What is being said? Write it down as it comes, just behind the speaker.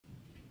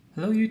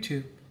Hello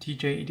YouTube,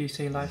 TJ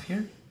EDC Live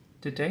here.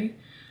 Today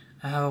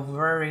I have a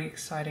very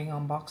exciting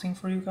unboxing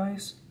for you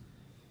guys.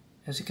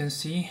 As you can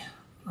see,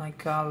 I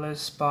got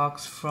this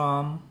box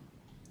from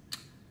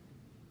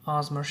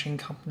Oz Machine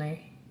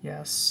Company.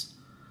 Yes,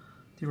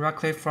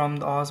 directly from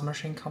the Oz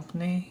Machine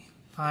Company.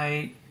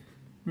 I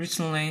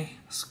recently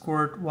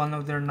scored one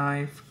of their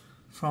knife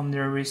from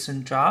their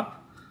recent job.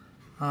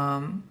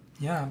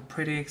 Yeah, I'm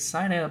pretty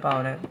excited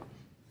about it.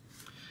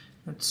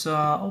 Let's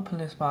open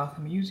this box.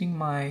 I'm using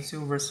my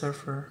Silver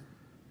Surfer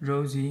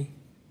Rosie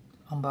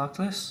unbox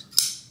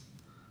this.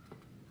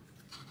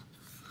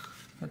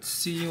 Let's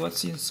see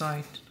what's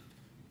inside.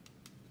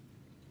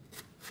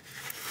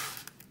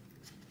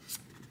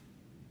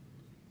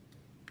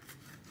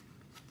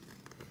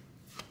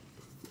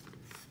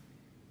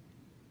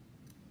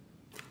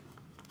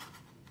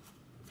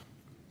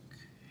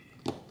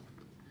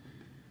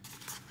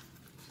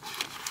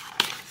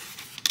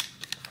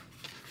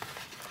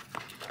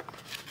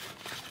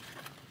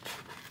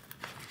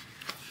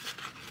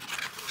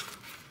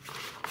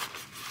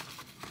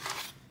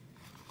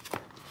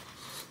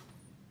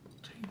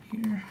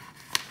 Here.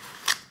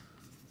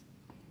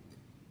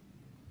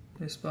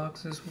 This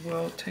box is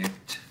well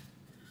taped.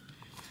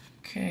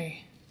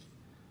 Okay.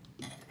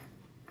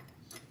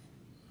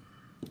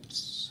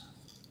 Set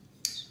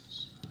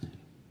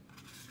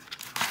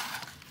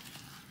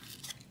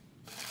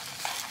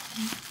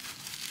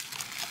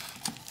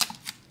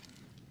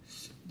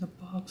the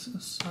box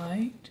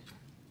aside.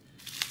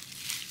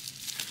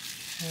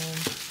 And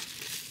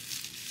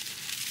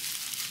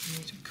I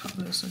need to cut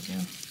this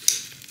again.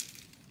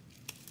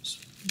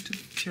 Need to be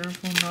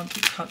careful not to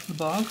cut the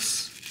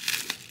box.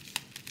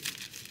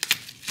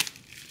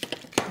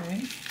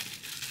 Okay.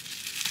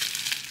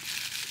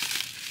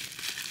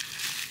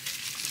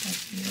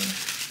 Like here.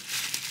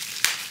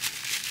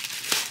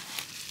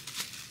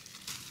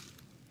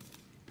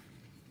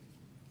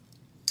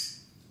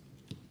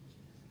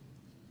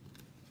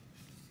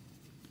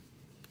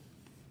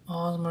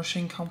 Oz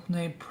Machine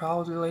Company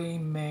proudly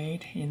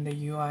made in the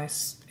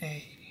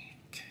USA.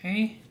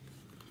 Okay.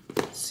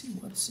 Let's see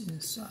what's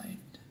inside.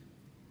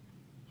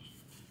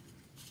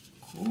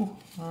 Cool.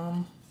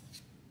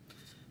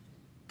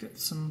 Get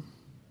some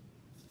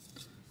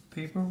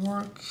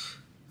paperwork,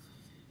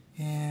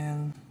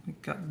 and we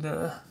got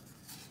the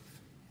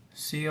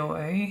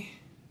COA.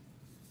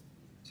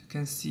 As you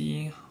can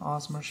see,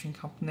 Oz Machine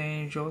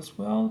Company,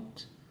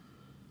 Roosevelt,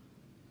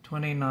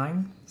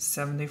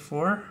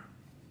 2974.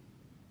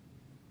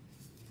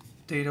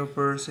 Date of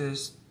birth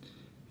is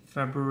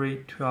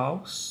February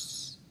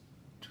 12th,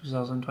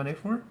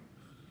 2024.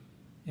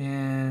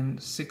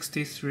 And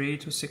 63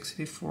 to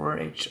 64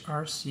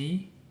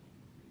 HRC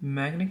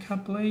magnica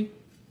blade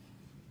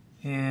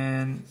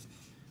and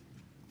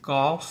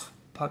golf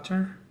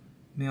putter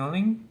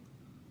milling,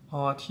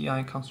 all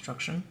TI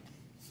construction.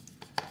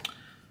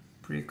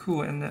 Pretty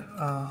cool, and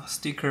a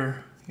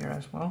sticker here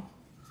as well.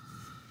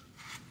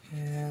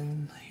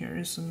 And here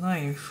is a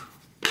knife.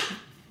 Put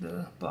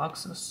the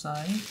box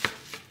aside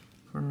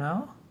for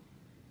now.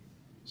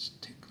 Let's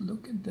take a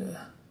look at this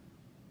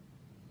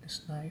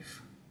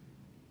knife.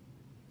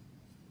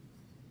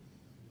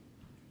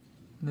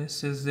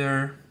 This is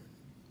their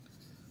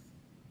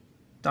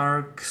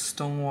dark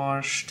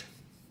stonewashed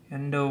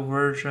handle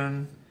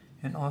version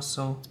and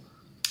also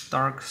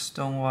dark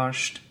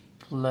stonewashed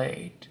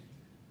blade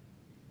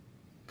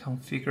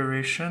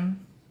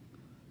configuration.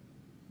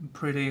 I'm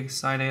pretty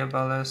excited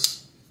about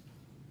this.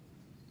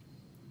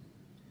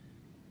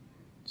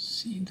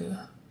 See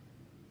the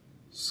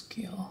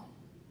scale.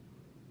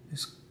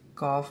 This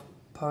golf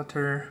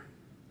putter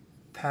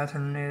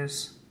pattern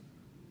is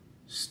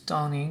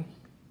stunning.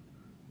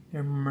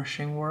 Their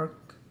machine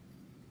work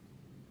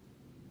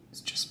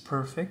is just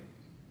perfect.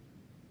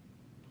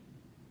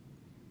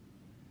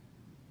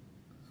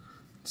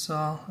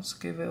 So let's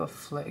give it a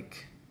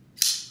flick.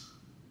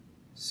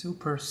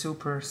 Super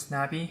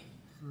snappy.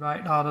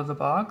 Right out of the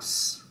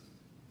box.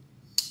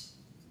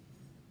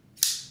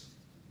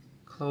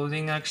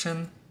 Closing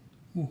action.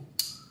 Ooh,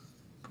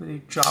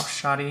 pretty drop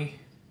shotty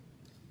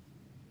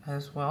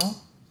as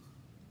well.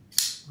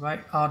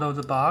 Right out of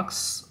the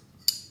box.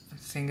 I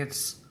think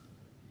it's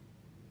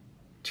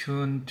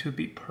tuned to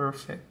be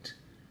perfect.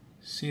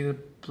 See the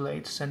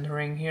blade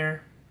centering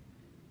here?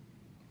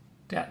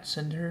 Dead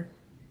center.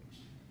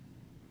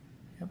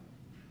 Yep.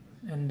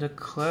 And the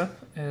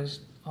clip is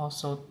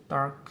also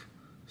dark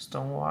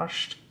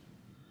stonewashed,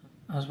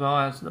 as well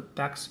as the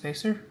back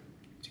spacer,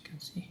 as you can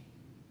see.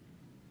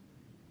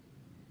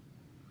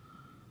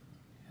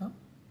 Yep.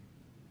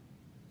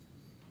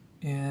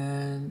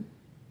 And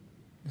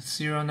the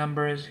serial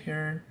number is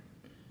here,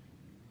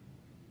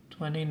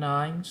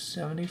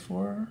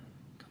 2974.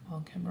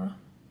 On camera.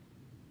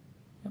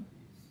 Yep.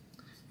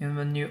 And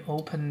when you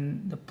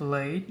open the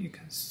blade, you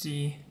can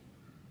see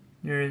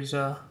there is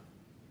a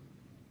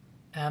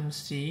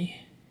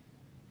MC.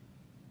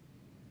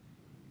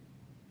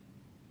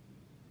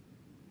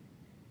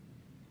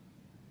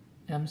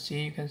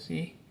 You can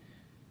see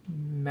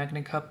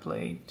magnica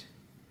blade.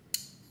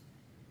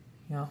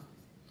 Yeah.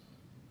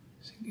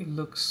 think it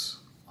looks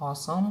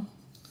awesome.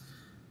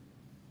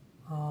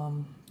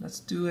 Let's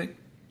do a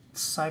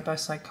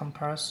side-by-side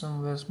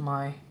comparison with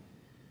my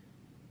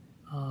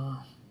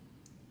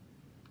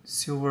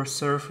Silver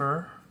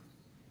Surfer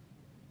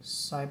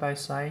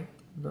side-by-side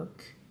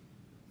look.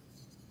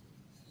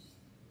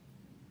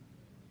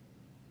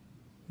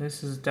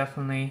 This is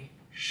definitely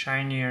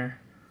shinier,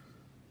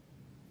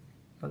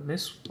 but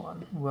this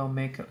one will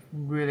make a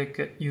really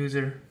good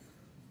user.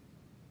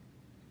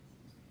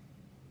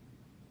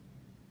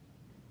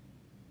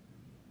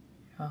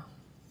 Yeah.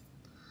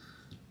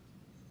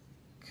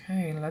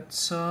 Okay,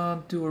 let's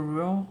do a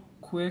real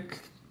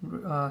quick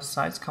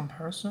size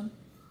comparison.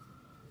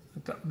 I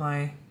got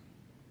my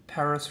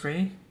Para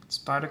 3,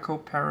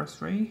 Spyderco Para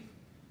 3.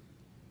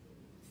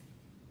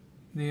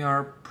 They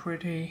are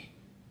pretty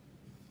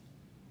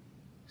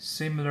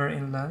similar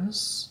in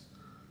length.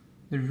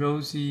 The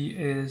Rosie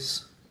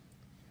is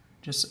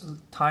just a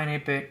tiny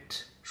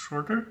bit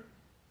shorter,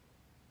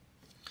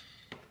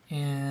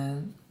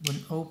 and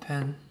when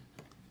open,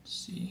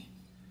 see,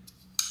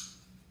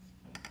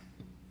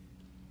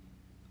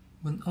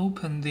 when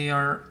open they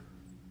are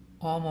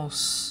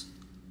almost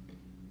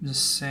the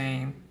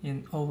same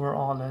in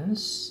overall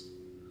length.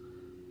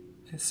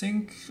 I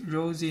think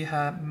Rosie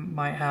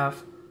might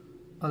have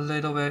a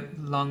little bit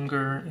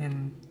longer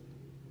in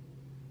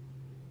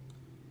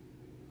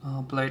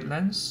blade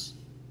length.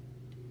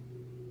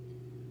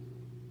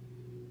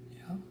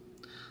 Yeah,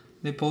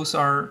 they both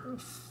are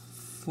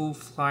full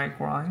fly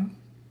grind,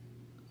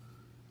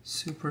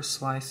 super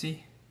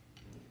slicey.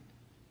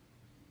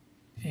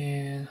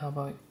 And how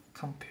about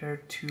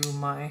compared to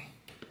my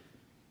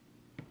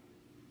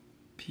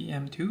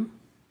PM2?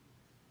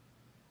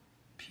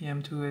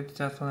 PM2 is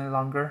definitely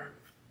longer,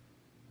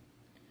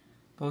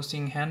 both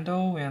in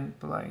handle and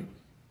blade.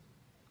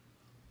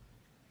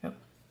 Yep.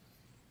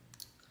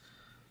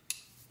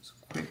 So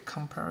quick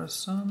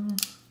comparison,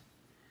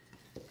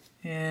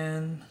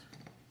 and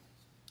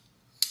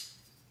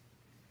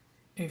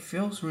it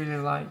feels really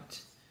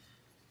light,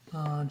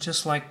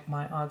 just like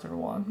my other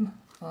one.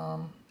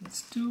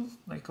 Let's do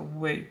like a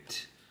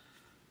weight.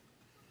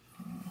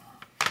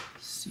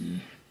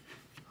 See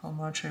how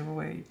much I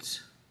weigh.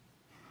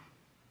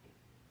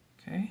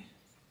 Okay,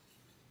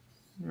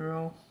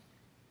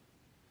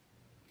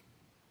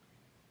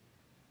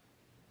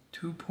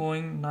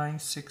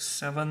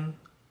 2.967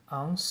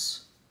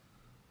 ounce.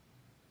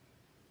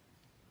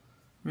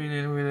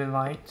 Really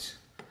light.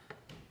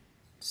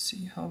 Let's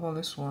see, how about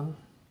this one?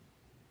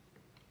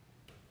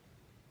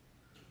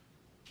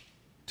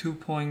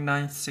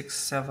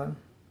 2.967.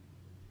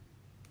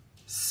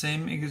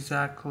 Same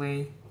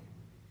exactly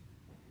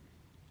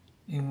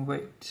in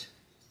weight.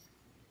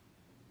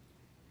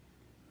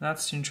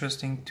 That's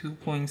interesting.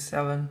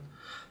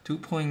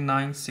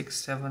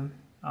 2.967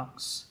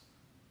 ounce.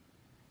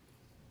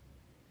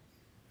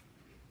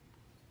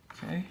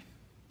 Okay.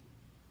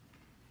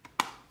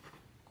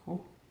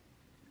 Cool.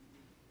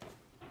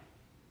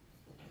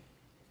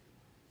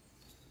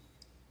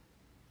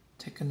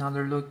 Take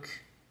another look.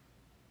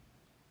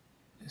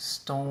 It's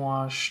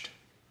stonewashed,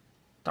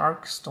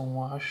 dark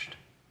stonewashed.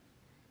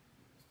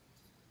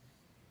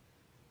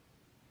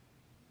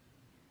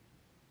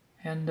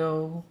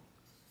 Handle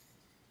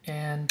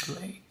and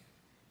blade.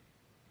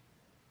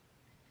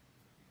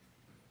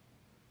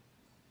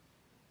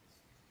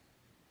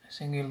 I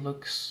think it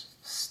looks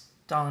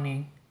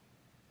stunning.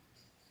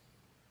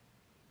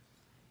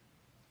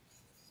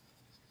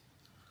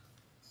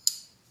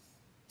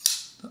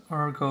 The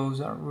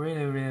ergos are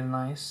really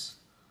nice.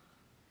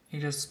 It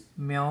just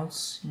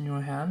melts in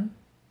your hand.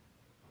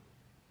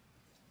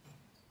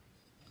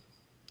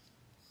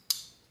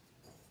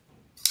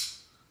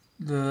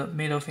 The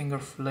middle finger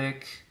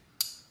flick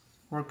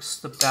works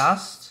the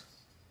best,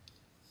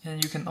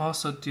 and you can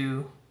also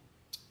do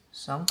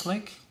thumb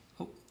flick.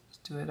 Oh, let's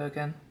do it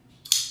again.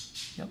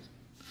 Yep,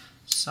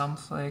 thumb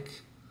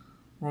flick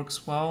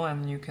works well,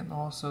 and you can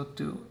also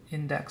do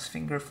index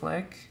finger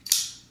flick.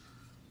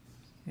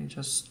 It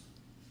just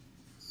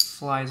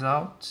flies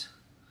out.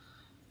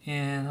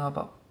 And how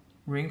about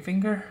ring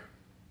finger?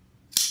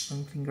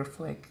 Ring finger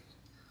flick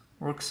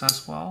works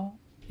as well,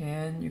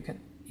 and you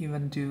can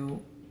even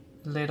do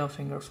little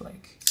finger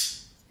flick.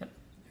 Yep,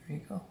 there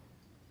you go.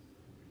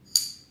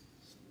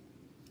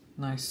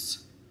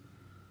 Nice.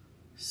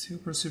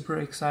 Super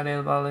excited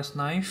about this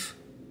knife.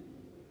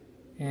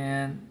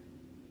 And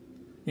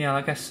yeah,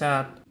 like I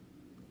said,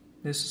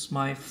 this is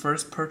my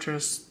first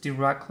purchase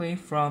directly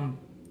from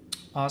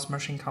Oz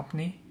Machine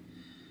Company,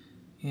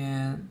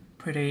 and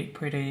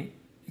pretty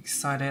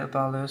excited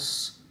about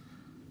this.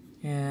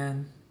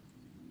 And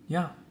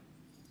yeah,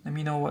 let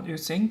me know what you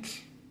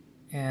think,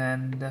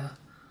 and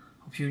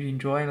hope you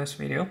enjoy this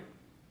video.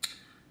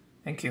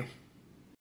 Thank you.